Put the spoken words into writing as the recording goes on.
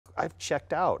I've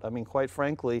checked out. I mean, quite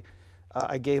frankly,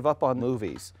 I gave up on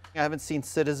movies. I haven't seen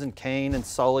Citizen Kane and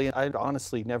Sully. I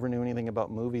honestly never knew anything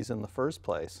about movies in the first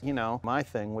place. You know, my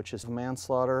thing, which is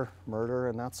manslaughter, murder,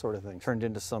 and that sort of thing, turned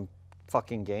into some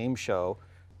fucking game show.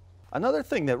 Another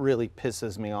thing that really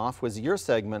pisses me off was your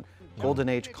segment, Golden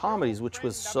Age Comedies, which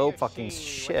was so fucking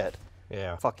shit.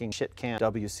 Yeah. Fucking shit can.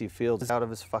 W.C. Fields is out of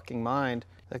his fucking mind.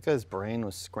 That guy's brain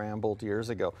was scrambled years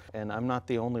ago. And I'm not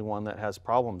the only one that has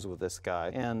problems with this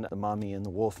guy. And the Mummy and the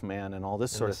Wolfman and all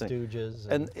this sort of thing. Stooges.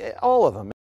 And all of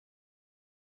them.